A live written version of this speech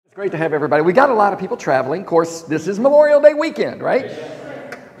It's great to have everybody. We got a lot of people traveling. Of course, this is Memorial Day weekend, right?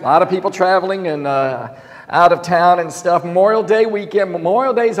 A lot of people traveling and out of town and stuff. Memorial Day weekend.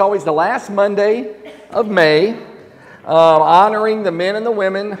 Memorial Day is always the last Monday of May, honoring the men and the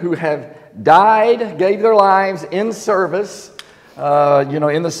women who have died, gave their lives in service.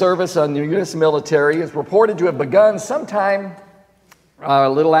 In the service on the U.S. military. Is reported to have begun sometime a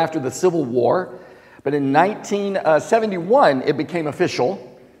little after the Civil War. But in 1971, it became official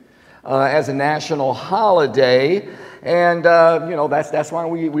as a national holiday, and that's why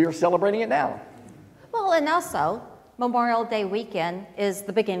we are celebrating it now. Well, and also Memorial Day weekend is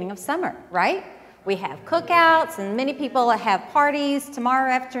the beginning of summer, right? We have cookouts, and many people have parties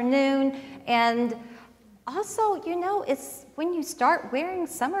tomorrow afternoon, and also, it's when you start wearing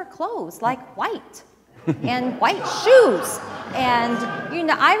summer clothes like white and white shoes. And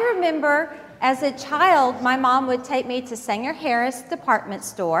I remember as a child, my mom would take me to Sanger Harris department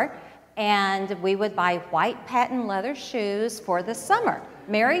store, and we would buy white patent leather shoes for the summer.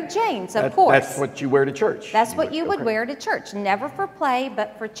 Mary Jane's, of course. That's what you wear to church. That's what you would wear to church. Never for play,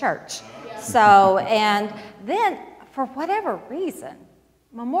 but for church. So, and then, for whatever reason,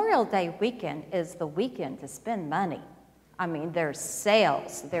 Memorial Day weekend is the weekend to spend money. I mean, there's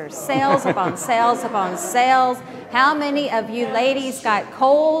sales. There's sales upon sales upon sales. How many of you ladies got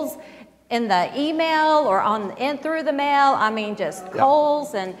Kohl's in the email or through the mail? I mean, just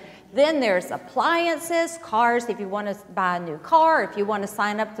Kohl's. And then there's appliances, cars if you want to buy a new car, if you want to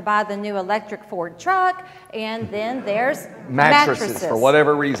sign up to buy the new electric Ford truck. And then there's mattresses. For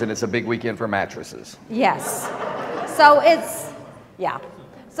whatever reason, it's a big weekend for mattresses. Yes. So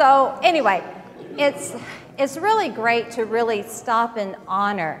So anyway, it's really great to really stop and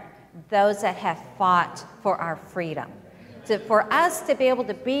honor those that have fought for our freedom. For us to be able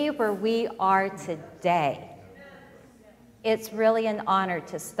to be where we are today, it's really an honor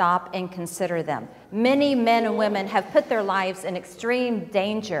to stop and consider them. Many men and women have put their lives in extreme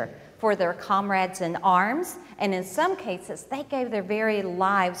danger for their comrades in arms, and in some cases, they gave their very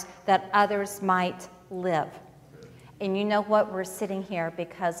lives that others might live. And you know what? We're sitting here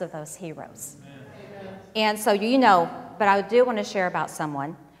because of those heroes. And so but I do want to share about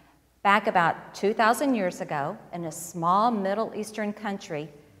someone. Back about 2,000 years ago, in a small Middle Eastern country,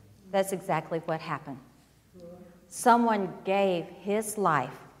 that's exactly what happened. Someone gave his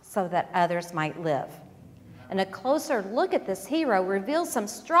life so that others might live. And a closer look at this hero reveals some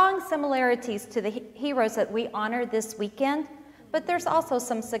strong similarities to the heroes that we honor this weekend, but there's also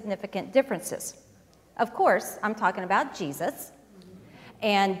some significant differences. Of course, I'm talking about Jesus.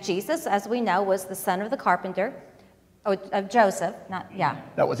 And Jesus, as we know, was the son of the carpenter, of Joseph.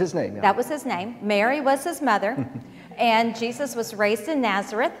 That was his name. Yeah. That was his name. Mary was his mother. And Jesus was raised in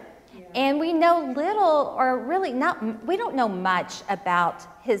Nazareth. And we know little, or really we don't know much about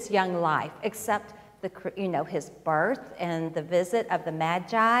his young life, except his birth and the visit of the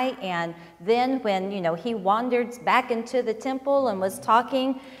Magi. And then when, he wandered back into the temple and was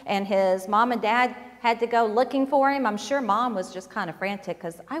talking, and his mom and dad had to go looking for him. I'm sure mom was just kind of frantic,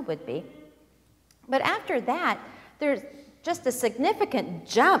 because I would be. But after that, there's just a significant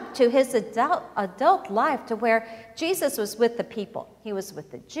jump to his adult life, to where Jesus was with the people. He was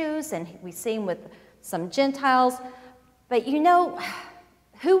with the Jews, and we see him with some Gentiles. But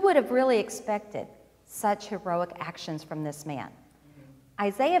who would have really expected such heroic actions from this man?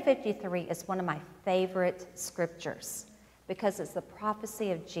 Isaiah 53 is one of my favorite scriptures, because it's the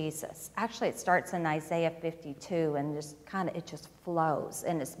prophecy of Jesus. Actually, it starts in Isaiah 52, and it just flows,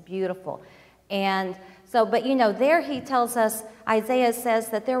 and it's beautiful. And so, but there he tells us, Isaiah says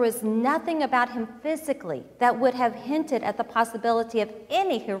that there was nothing about him physically that would have hinted at the possibility of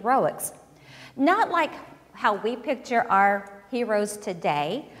any heroics. Not like how we picture our heroes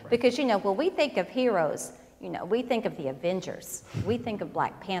today, because when we think of heroes, we think of the Avengers. We think of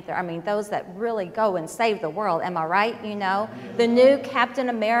Black Panther. I mean, those that really go and save the world. Am I right? The new Captain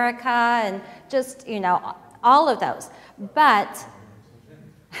America, and just, all of those. But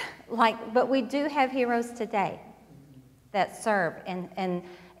we do have heroes today that serve,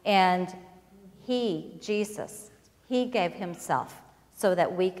 and Jesus, he gave himself so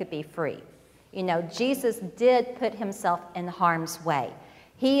that we could be free. Jesus did put himself in harm's way.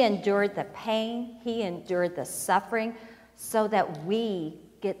 He endured the pain, he endured the suffering, so that we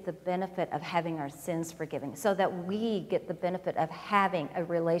get the benefit of having our sins forgiven, so that we get the benefit of having a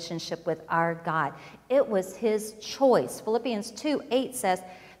relationship with our God. It was his choice. Philippians 2:8 says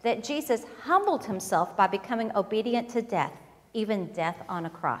that Jesus humbled himself by becoming obedient to death, even death on a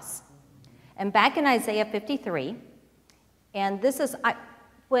cross. And back in Isaiah 53, and this is,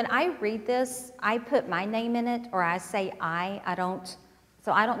 when I read this, I put my name in it, or I say I don't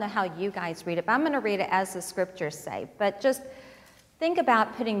So I don't know how you guys read it, but I'm going to read it as the scriptures say. But just think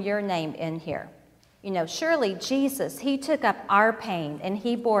about putting your name in here. You know, surely Jesus, he took up our pain and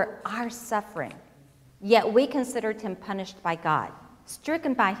he bore our suffering. Yet we considered him punished by God,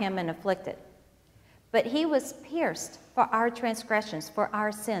 stricken by him and afflicted. But he was pierced for our transgressions, for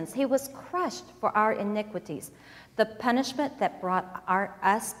our sins. He was crushed for our iniquities. The punishment that brought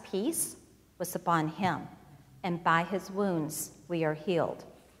us peace was upon him, and by his wounds we are healed.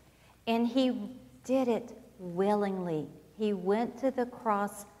 And he did it willingly. He went to the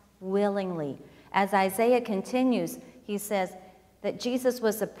cross willingly. As Isaiah continues, he says that Jesus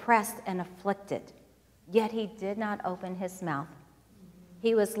was oppressed and afflicted, yet he did not open his mouth.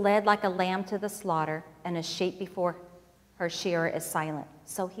 He was led like a lamb to the slaughter, and a sheep before her shearer is silent.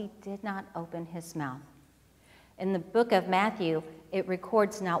 So he did not open his mouth. In the book of Matthew, it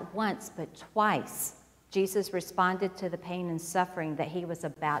records not once but twice Jesus responded to the pain and suffering that he was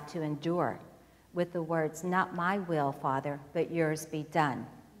about to endure with the words, "Not my will, Father, but yours be done."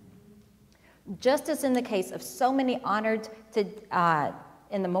 Just as in the case of so many honored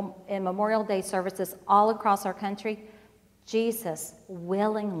in Memorial Day services all across our country, Jesus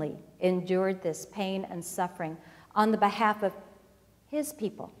willingly endured this pain and suffering on the behalf of his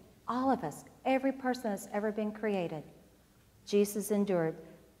people, all of us, every person that's ever been created. Jesus endured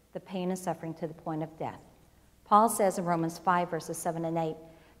the pain and suffering to the point of death. Paul says in Romans 5, verses 7 and 8,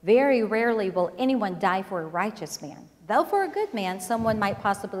 "Very rarely will anyone die for a righteous man, though for a good man someone might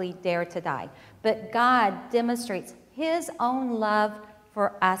possibly dare to die. But God demonstrates his own love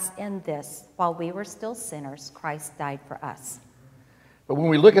for us in this: while we were still sinners, Christ died for us." But when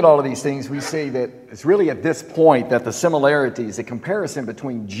we look at all of these things, we see that it's really at this point that the similarities, the comparison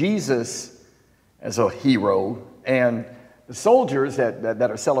between Jesus as a hero and the soldiers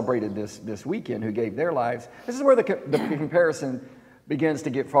that are celebrated this weekend who gave their lives, this is where the comparison begins to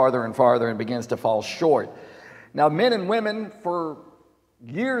get farther and farther and begins to fall short. Now, men and women for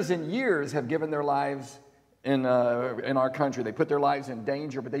years and years have given their lives in our country. They put their lives in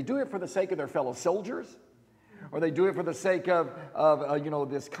danger, but they do it for the sake of their fellow soldiers, or they do it for the sake of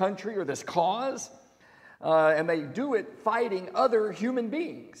this country or this cause, and they do it fighting other human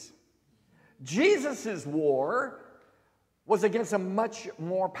beings. Jesus' war was against a much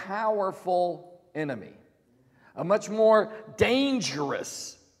more powerful enemy, a much more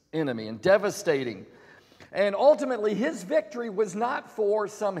dangerous enemy and devastating. And ultimately, his victory was not for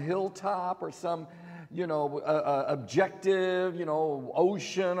some hilltop or some objective,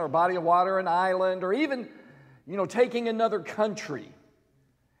 ocean or body of water, an island, or even, taking another country.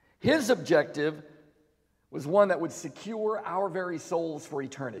 His objective was one that would secure our very souls for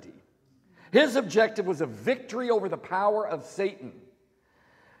eternity. His objective was a victory over the power of Satan,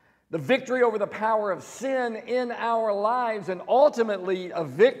 the victory over the power of sin in our lives, and ultimately a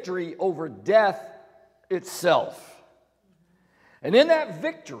victory over death itself. And in that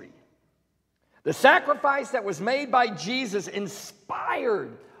victory, the sacrifice that was made by Jesus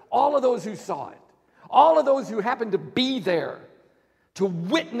inspired all of those who saw it, all of those who happened to be there to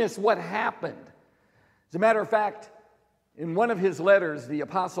witness what happened. As a matter of fact, in one of his letters, the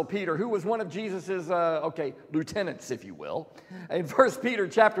Apostle Peter, who was one of Jesus's, lieutenants, if you will, in 1 Peter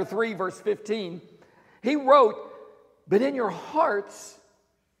chapter 3, verse 15, he wrote, "But in your hearts,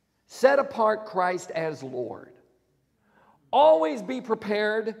 set apart Christ as Lord. Always be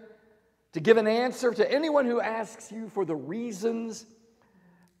prepared to give an answer to anyone who asks you for the reasons,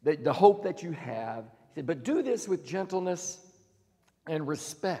 the hope that you have." He said, "But do this with gentleness and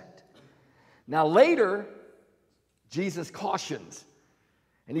respect." Now later, Jesus cautions,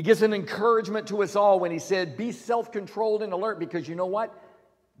 and he gives an encouragement to us all when he said, "Be self-controlled and alert, because you know what?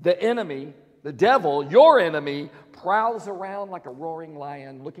 The enemy, the devil, your enemy, prowls around like a roaring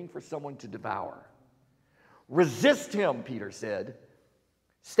lion looking for someone to devour. Resist him," Peter said,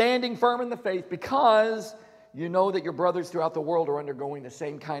 "standing firm in the faith, because you know that your brothers throughout the world are undergoing the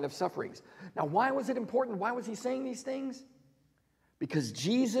same kind of sufferings." Now, why was it important? Why was he saying these things? Because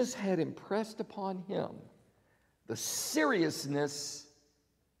Jesus had impressed upon him the seriousness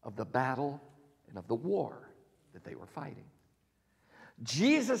of the battle and of the war that they were fighting.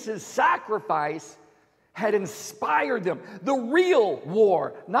 Jesus' sacrifice had inspired them. The real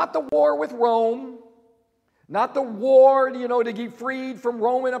war, not the war with Rome, not the war, to get freed from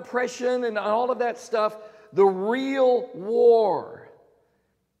Roman oppression and all of that stuff. The real war.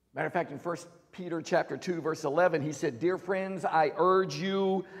 Matter of fact, in 1 Peter chapter 2, verse 11, he said, "Dear friends, I urge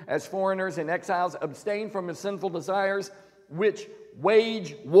you as foreigners and exiles, abstain from the sinful desires which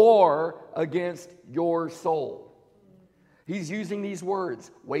wage war against your soul." He's using these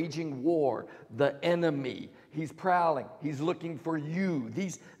words, waging war, the enemy. He's prowling. He's looking for you.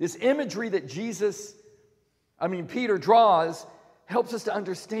 This imagery that Peter draws helps us to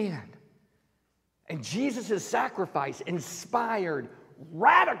understand. And Jesus' sacrifice inspired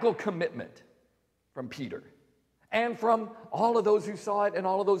radical commitment from Peter and from all of those who saw it and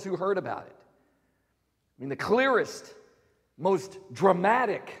all of those who heard about it. The clearest, most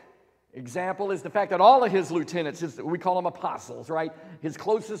dramatic example is the fact that all of his lieutenants, we call them apostles, right? His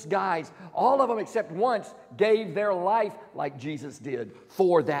closest guys, all of them except one gave their life like Jesus did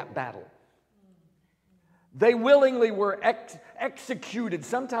for that battle. They willingly were executed,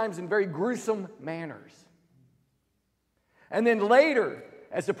 sometimes in very gruesome manners. And then later,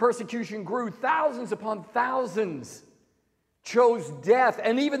 as the persecution grew, thousands upon thousands chose death,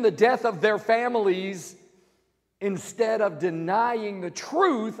 and even the death of their families, instead of denying the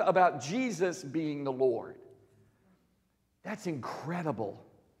truth about Jesus being the Lord. That's incredible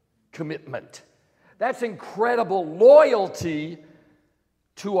commitment. That's incredible loyalty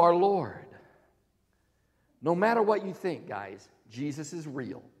to our Lord. No matter what you think, guys, Jesus is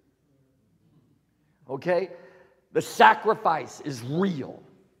real. Okay? The sacrifice is real.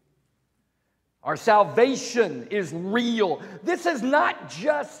 Our salvation is real. This is not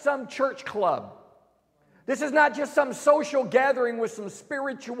just some church club. This is not just some social gathering with some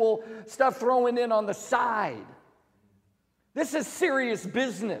spiritual stuff thrown in on the side. This is serious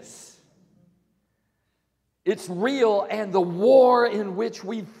business. It's real, and the war in which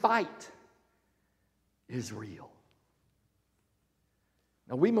we fight is real.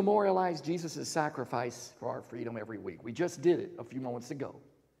 Now, we memorialize Jesus' sacrifice for our freedom every week. We just did it a few moments ago.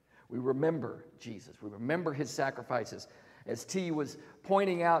 We remember Jesus. We remember his sacrifices, as T was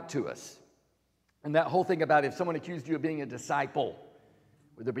pointing out to us. And that whole thing about if someone accused you of being a disciple,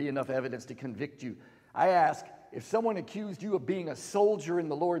 would there be enough evidence to convict you? I ask, if someone accused you of being a soldier in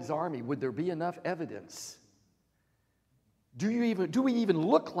the Lord's army, would there be enough evidence? Do we even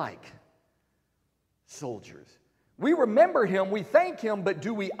look like soldiers? We remember him, we thank him, but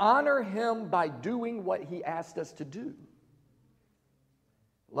do we honor him by doing what he asked us to do?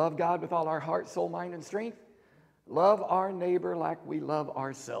 Love God with all our heart, soul, mind, and strength. Love our neighbor like we love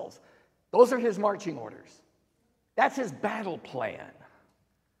ourselves. Those are his marching orders. That's his battle plan.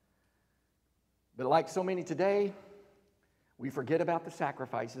 But like so many today, we forget about the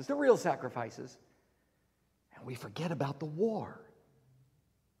sacrifices, the real sacrifices, and we forget about the war.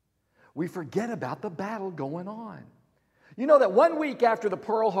 We forget about the battle going on. You know that 1 week after the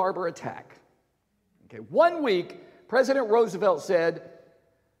Pearl Harbor attack, 1 week, President Roosevelt said,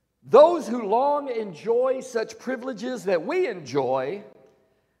 "Those who long enjoy such privileges that we enjoy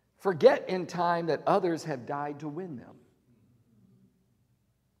forget in time that others have died to win them."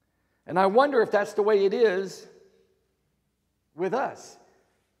 And I wonder if that's the way it is with us.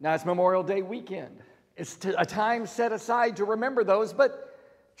 Now, it's Memorial Day weekend. It's a time set aside to remember those, but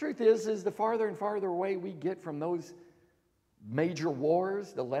the truth is the farther and farther away we get from those major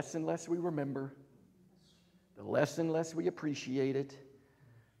wars, the less and less we remember, the less and less we appreciate it.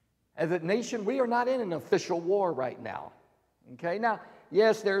 As a nation, we are not in an official war right now. Okay, now,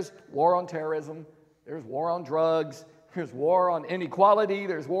 yes, there's war on terrorism, there's war on drugs, there's war on inequality,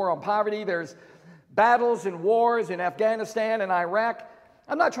 there's war on poverty, there's battles and wars in Afghanistan and Iraq.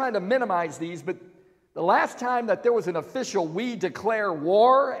 I'm not trying to minimize these, but the last time that there was an official we declare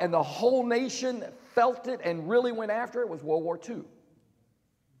war and the whole nation felt it and really went after it was World War II.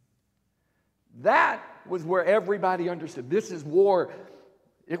 That was where everybody understood this is war.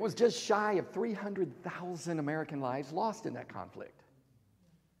 It was just shy of 300,000 American lives lost in that conflict.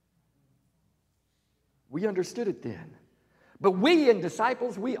 We understood it then. But we in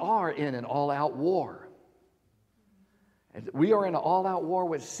Disciples, we are in an all-out war. And we are in an all-out war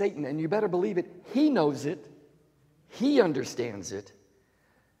with Satan, and you better believe it. He knows it. He understands it.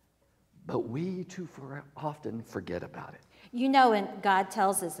 But we too often forget about it. You know, and God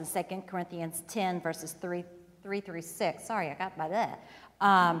tells us in 2 Corinthians 10, verses 3 through 6. Sorry, I got by that.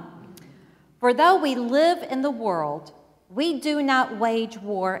 For though we live in the world, we do not wage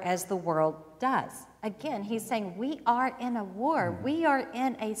war as the world does. Again, he's saying we are in a war. We are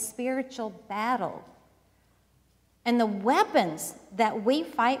in a spiritual battle. And the weapons that we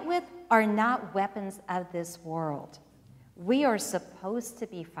fight with are not weapons of this world. We are supposed to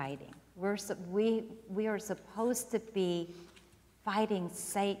be fighting. We are supposed to be fighting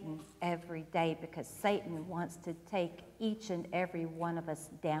Satan every day because Satan wants to take each and every one of us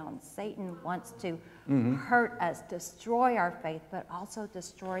down. Satan wants to hurt us, destroy our faith, but also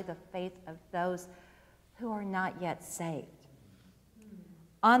destroy the faith of those who are not yet saved.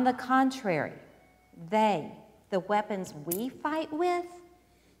 On the contrary, the weapons we fight with,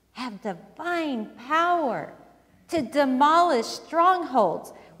 have divine power to demolish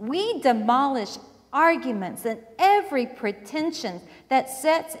strongholds. We demolish arguments and every pretension that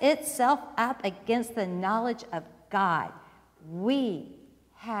sets itself up against the knowledge of God. We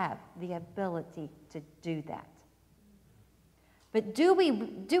have the ability to do that. But do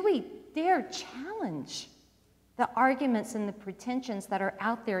we dare challenge the arguments and the pretensions that are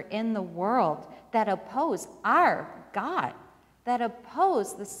out there in the world that oppose our God, that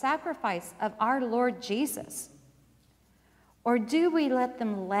oppose the sacrifice of our Lord Jesus? Or do we let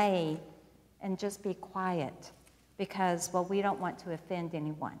them lay and just be quiet because, well, we don't want to offend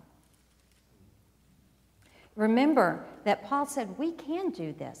anyone? Remember that Paul said we can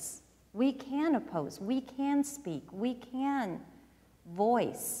do this. We can oppose. We can speak. We can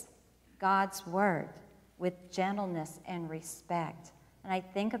voice God's word with gentleness and respect. And I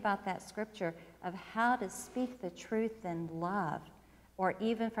think about that scripture of how to speak the truth in love, or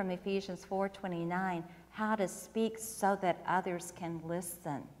even from Ephesians 4:29, how to speak so that others can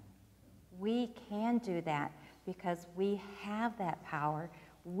listen. We can do that because we have that power.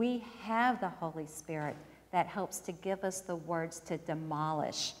 We have the Holy Spirit that helps to give us the words to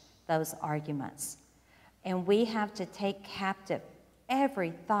demolish those arguments. And we have to take captive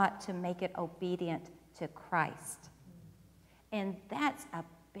every thought to make it obedient to Christ. And that's a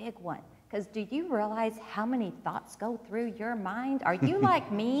big one. Because do you realize how many thoughts go through your mind? Are you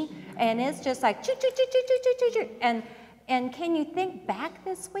like me? And it's just like, choo, choo, choo, choo, choo, choo, choo, choo. And can you think back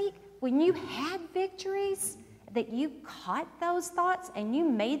this week when you had victories, that you caught those thoughts and you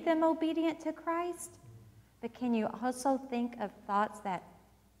made them obedient to Christ? But can you also think of thoughts that,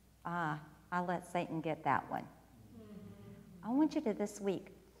 I'll let Satan get that one? I want you to this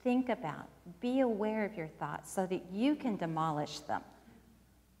week think about, be aware of your thoughts so that you can demolish them.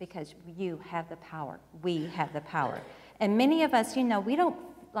 Because you have the power. We have the power. And many of us, we don't,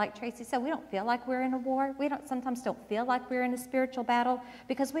 like Tracy said, we don't feel like we're in a war. We sometimes don't feel like we're in a spiritual battle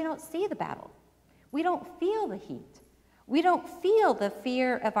because we don't see the battle. We don't feel the heat. We don't feel the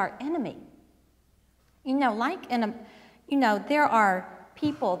fear of our enemy. There are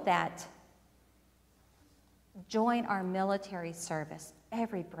people that join our military service,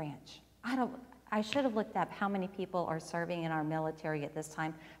 every branch. I should have looked up how many people are serving in our military at this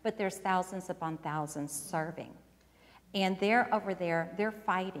time, but there's thousands upon thousands serving. And they're over there, they're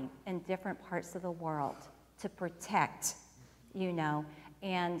fighting in different parts of the world to protect,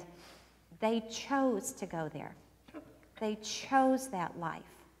 and they chose to go there. They chose that life.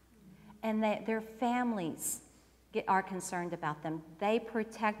 And their families are concerned about them. They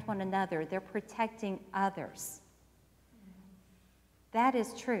protect one another. They're protecting others. That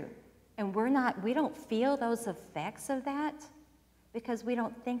is true. And we don't feel those effects of that because we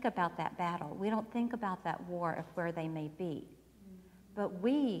don't think about that battle. We don't think about that war of where they may be. But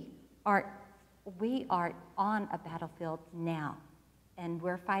we are on a battlefield now, and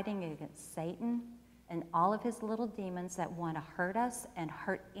we're fighting against Satan and all of his little demons that want to hurt us and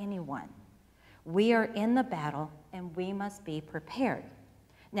hurt anyone. We are in the battle, and we must be prepared.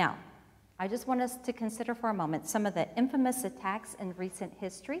 Now, I just want us to consider for a moment some of the infamous attacks in recent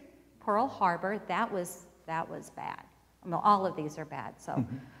history. Pearl Harbor, that was bad. All of these are bad. So,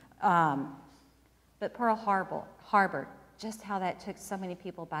 but Pearl Harbor, just how that took so many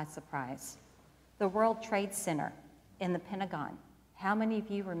people by surprise. The World Trade Center in the Pentagon. How many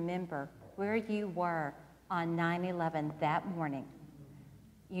of you remember where you were on 9/11 that morning?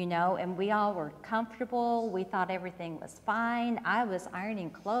 And we all were comfortable. We thought everything was fine. I was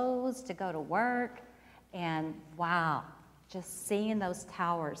ironing clothes to go to work, and wow, just seeing those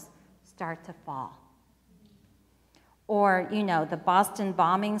towers start to fall. Or, the Boston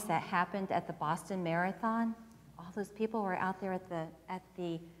bombings that happened at the Boston Marathon. All those people were out there at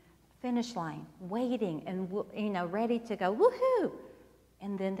the finish line, waiting and, ready to go, woohoo!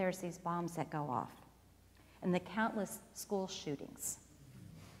 And then there's these bombs that go off. And the countless school shootings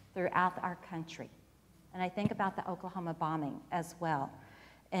throughout our country. And I think about the Oklahoma bombing as well.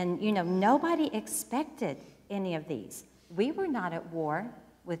 And, nobody expected any of these. We were not at war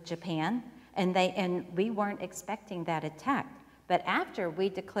with Japan, and we weren't expecting that attack. But after we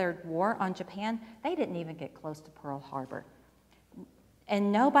declared war on Japan, they didn't even get close to Pearl Harbor.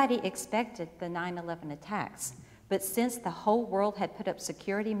 And nobody expected the 9/11 attacks. But since the whole world had put up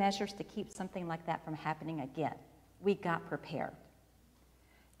security measures to keep something like that from happening again, we got prepared.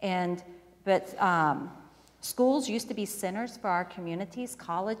 But schools used to be centers for our communities.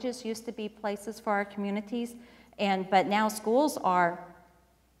 Colleges used to be places for our communities. But now schools are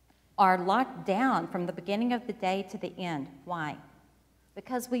locked down from the beginning of the day to the end. Why?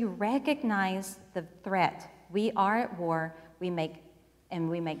 Because we recognize the threat. We are at war. We make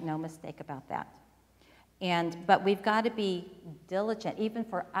no mistake about that. But we've got to be diligent, even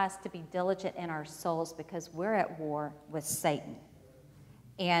for us to be diligent in our souls, because we're at war with Satan.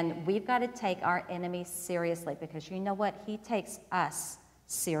 And we've got to take our enemy seriously, because you know what? He takes us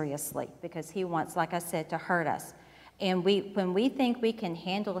seriously, because he wants, like I said, to hurt us. And when we think we can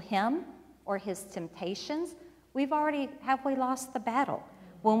handle him or his temptations, we've already halfway lost the battle.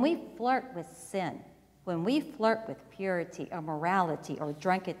 When we flirt with sin, when we flirt with purity or morality or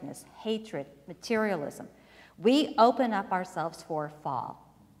drunkenness, hatred, materialism, we open up ourselves for a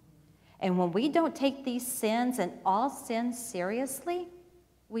fall. And when we don't take these sins and all sins seriously,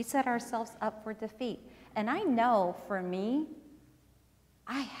 we set ourselves up for defeat. And I know for me,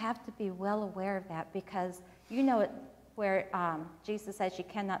 I have to be well aware of that, because you know where Jesus says you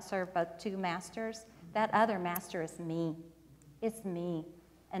cannot serve both two masters? That other master is me. It's me.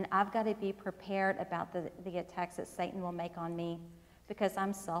 And I've got to be prepared about the attacks that Satan will make on me, because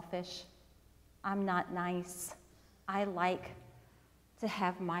I'm selfish. I'm not nice. I like to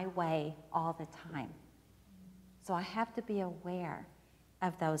have my way all the time. So I have to be aware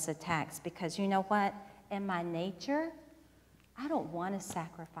of those attacks, because you know what? In my nature, I don't want to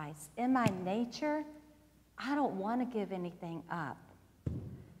sacrifice. In my nature, I don't want to give anything up.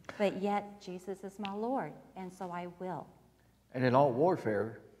 But yet, Jesus is my Lord, and so I will. And in all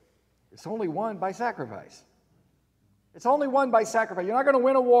warfare, it's only won by sacrifice. It's only won by sacrifice. You're not going to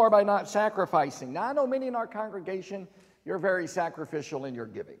win a war by not sacrificing. Now, I know many in our congregation, you're very sacrificial in your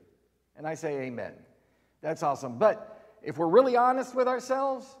giving. And I say amen. That's awesome. But if we're really honest with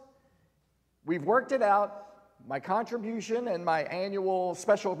ourselves, we've worked it out. My contribution and my annual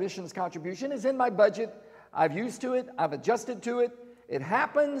special missions contribution is in my budget. I've used to it. I've adjusted to it. It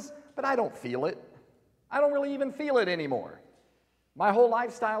happens, but I don't feel it. I don't really even feel it anymore. My whole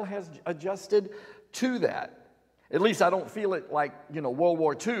lifestyle has adjusted to that. At least I don't feel it like, World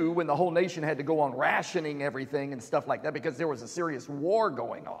War II, when the whole nation had to go on rationing everything and stuff like that, because there was a serious war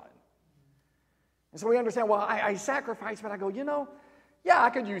going on. And so we understand, well, I sacrifice, but I go, yeah, I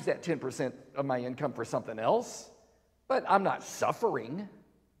could use that 10% of my income for something else, but I'm not suffering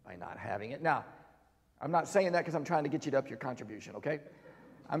by not having it. Now, I'm not saying that because I'm trying to get you to up your contribution, okay?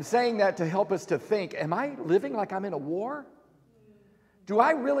 I'm saying that to help us to think, am I living like I'm in a war? Do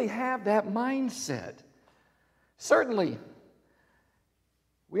I really have that mindset? Certainly,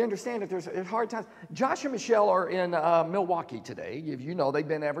 we understand that there's hard times. Josh and Michelle are in Milwaukee today. You know, they've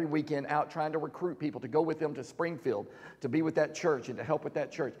been every weekend out trying to recruit people to go with them to Springfield, to be with that church and to help with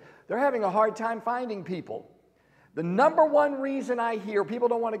that church. They're having a hard time finding people. The number one reason I hear people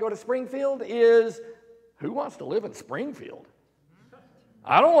don't want to go to Springfield is, who wants to live in Springfield?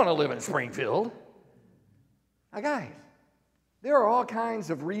 I don't want to live in Springfield. Now, guys, there are all kinds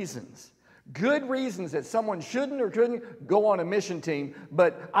of reasons, good reasons that someone shouldn't or couldn't go on a mission team,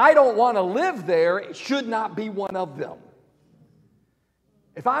 but I don't want to live there. It should not be one of them.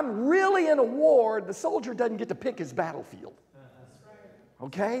 If I'm really in a war, the soldier doesn't get to pick his battlefield.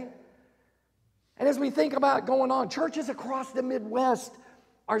 Okay? And as we think about going on, churches across the Midwest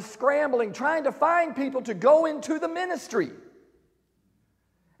are scrambling, trying to find people to go into the ministry.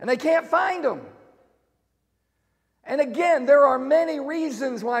 And they can't find them. And again, there are many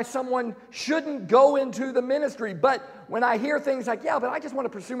reasons why someone shouldn't go into the ministry. But when I hear things like, yeah, but I just want to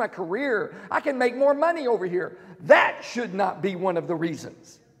pursue my career, I can make more money over here, that should not be one of the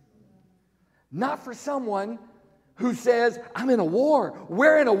reasons. Not for someone who says, I'm in a war.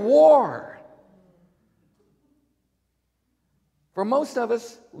 We're in a war. For most of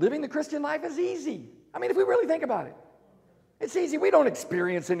us, living the Christian life is easy. I mean, if we really think about it, it's easy. We don't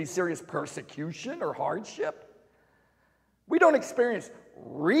experience any serious persecution or hardship. We don't experience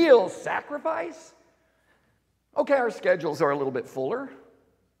real sacrifice. Okay, our schedules are a little bit fuller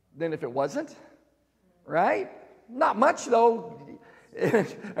than if it wasn't, right? Not much, though.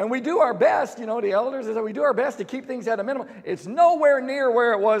 And we do our best, the elders, we do our best to keep things at a minimum. It's nowhere near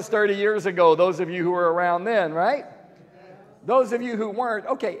where it was 30 years ago, those of you who were around then, right? Those of you who weren't,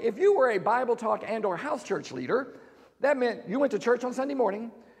 okay, if you were a Bible talk and or house church leader, that meant you went to church on Sunday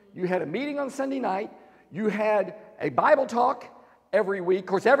morning, you had a meeting on Sunday night, you had a Bible talk every week. Of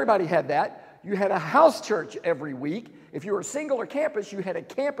course, everybody had that. You had a house church every week. If you were single or campus, you had a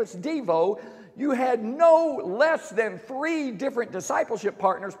campus devo. You had no less than 3 different discipleship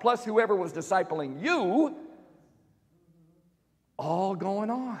partners, plus whoever was discipling you, all going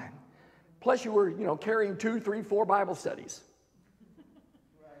on. Plus you were, carrying 2, 3, 4 Bible studies.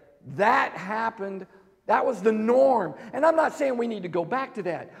 That happened. That was the norm. And I'm not saying we need to go back to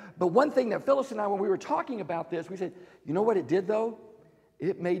that. But one thing that Phyllis and I, when we were talking about this, we said, you know what it did, though?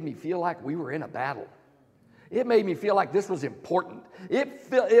 It made me feel like we were in a battle. It made me feel like this was important.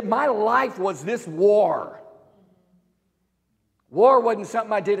 My life was this war. War wasn't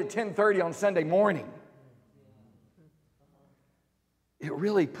something I did at 10:30 on Sunday morning. It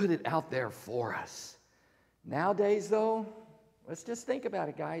really put it out there for us. Nowadays, though, let's just think about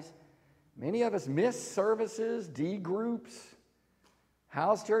it, guys. Many of us miss services, D groups,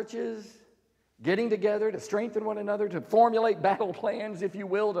 house churches, getting together to strengthen one another, to formulate battle plans, if you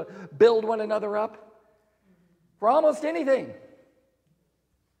will, to build one another up for almost anything.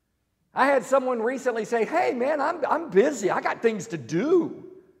 I had someone recently say, hey, man, I'm busy. I got things to do.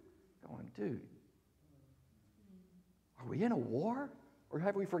 Going, dude, are we in a war? Or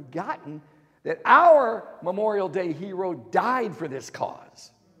have we forgotten that our Memorial Day hero died for this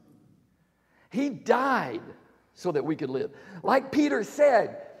cause? He died so that we could live. Like Peter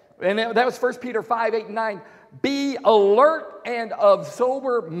said, and that was 1 Peter 5, 8, and 9, be alert and of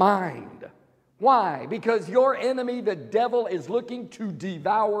sober mind. Why? Because your enemy, the devil, is looking to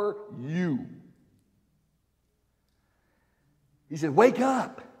devour you. He said, wake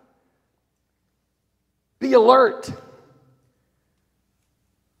up. Be alert.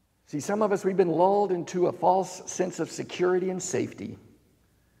 See, some of us, we've been lulled into a false sense of security and safety.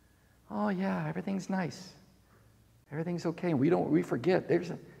 Oh, yeah, everything's nice. Everything's okay. And we forget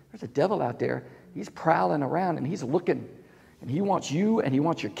there's a devil out there. He's prowling around and he's looking. And he wants you and he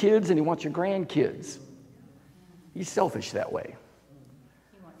wants your kids and he wants your grandkids. He's selfish that way.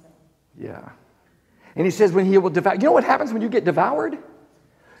 Yeah. And he says when he will devour. You know what happens when you get devoured?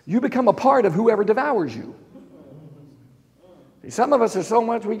 You become a part of whoever devours you. Some of us are so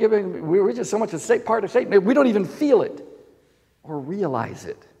much, we're just so much a part of Satan, we don't even feel it or realize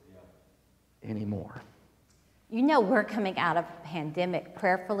it anymore. You know, we're coming out of a pandemic,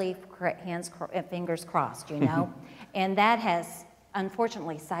 prayerfully, fingers crossed, you know, and that has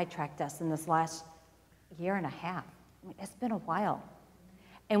unfortunately sidetracked us in this last year and a half. I mean, it's been a while.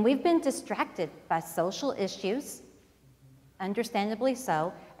 And we've been distracted by social issues, understandably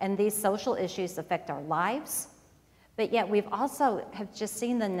so, and these social issues affect our lives. But yet we've also have just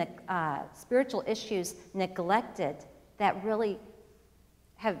seen the spiritual issues neglected that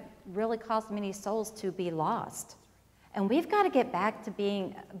have really caused many souls to be lost. And we've got to get back to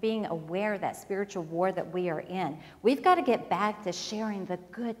being aware of that spiritual war that we are in. We've got to get back to sharing the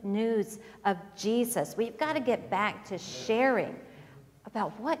good news of Jesus. We've got to get back to sharing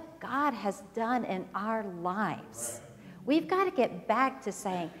about what God has done in our lives. We've got to get back to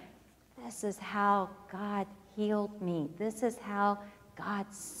saying, this is how God healed me. This is how God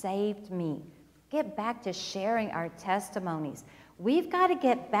saved me. Get back to sharing our testimonies. We've got to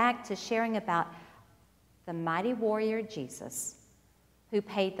get back to sharing about the mighty warrior Jesus, who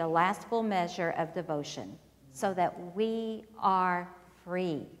paid the last full measure of devotion so that we are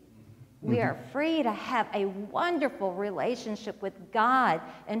free. We are free to have a wonderful relationship with God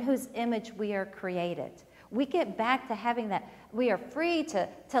in whose image we are created. We get back to having that. We are free to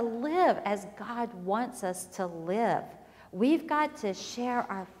live as God wants us to live. We've got to share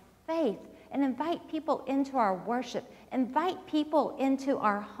our faith and invite people into our worship, invite people into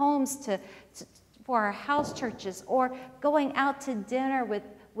our homes for our house churches, or going out to dinner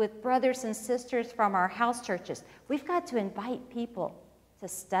with brothers and sisters from our house churches. We've got to invite people to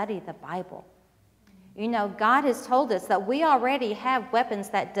study the Bible. You know, God has told us that we already have weapons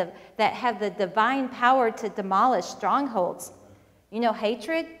that have the divine power to demolish strongholds. You know,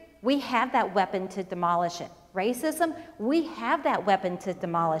 hatred, we have that weapon to demolish it. Racism, we have that weapon to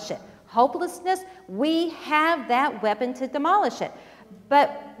demolish it. Hopelessness, we have that weapon to demolish it.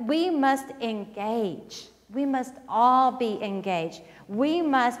 But we must engage. We must all be engaged. We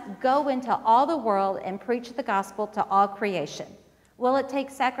must go into all the world and preach the gospel to all creation. Will it take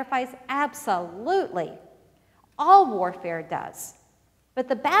sacrifice? Absolutely. All warfare does. But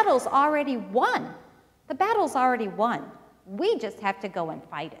the battle's already won. The battle's already won. We just have to go and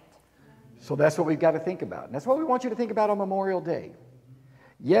fight it. So that's what we've got to think about. And that's what we want you to think about on Memorial Day.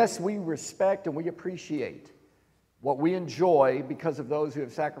 Yes, we respect and we appreciate what we enjoy because of those who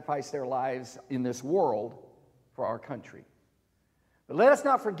have sacrificed their lives in this world for our country. But let us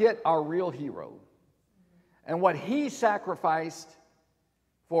not forget our real hero and what he sacrificed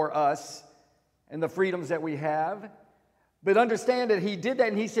for us and the freedoms that we have. But understand that he did that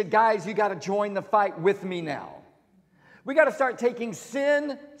and he said, guys, you got to join the fight with me now. We got to start taking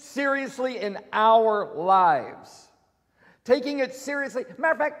sin seriously in our lives. Taking it seriously.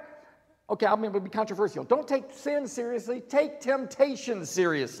 Matter of fact, okay, I'm going to be controversial. Don't take sin seriously. Take temptation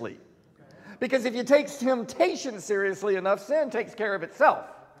seriously. Because if you take temptation seriously enough, sin takes care of itself.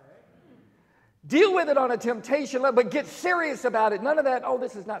 Deal with it on a temptation level, but get serious about it. None of that, oh,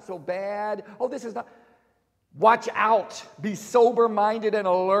 this is not so bad. Oh, this is not. Watch out. Be sober-minded and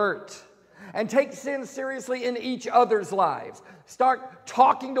alert. And take sin seriously in each other's lives. Start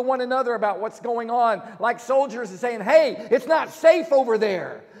talking to one another about what's going on. Like soldiers are saying, hey, it's not safe over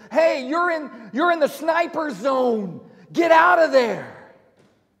there. Hey, you're in the sniper zone. Get out of there.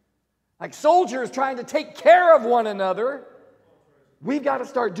 Like soldiers trying to take care of one another. We've got to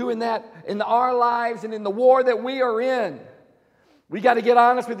start doing that in our lives and in the war that we are in. We got to get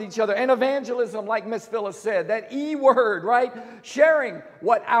honest with each other. And evangelism, like Miss Phyllis said, that E word, right? Sharing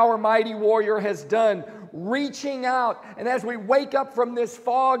what our mighty warrior has done. Reaching out. And as we wake up from this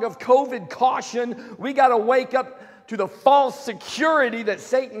fog of COVID caution, we got to wake up to the false security that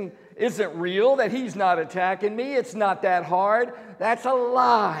Satan isn't real, that he's not attacking me. It's not that hard. That's a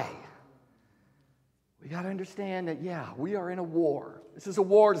lie. We got to understand that, yeah, we are in a war. This is a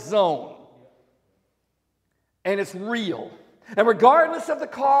war zone. And it's real. And regardless of the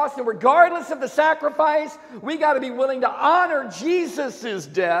cost and regardless of the sacrifice, we got to be willing to honor Jesus'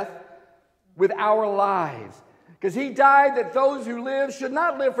 death with our lives. Because he died that those who live should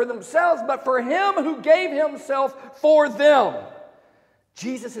not live for themselves, but for him who gave himself for them.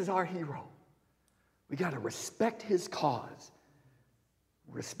 Jesus is our hero. We got to respect his cause.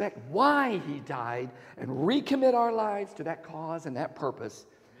 Respect why he died and recommit our lives to that cause and that purpose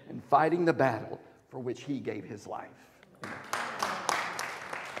in fighting the battle for which he gave his life.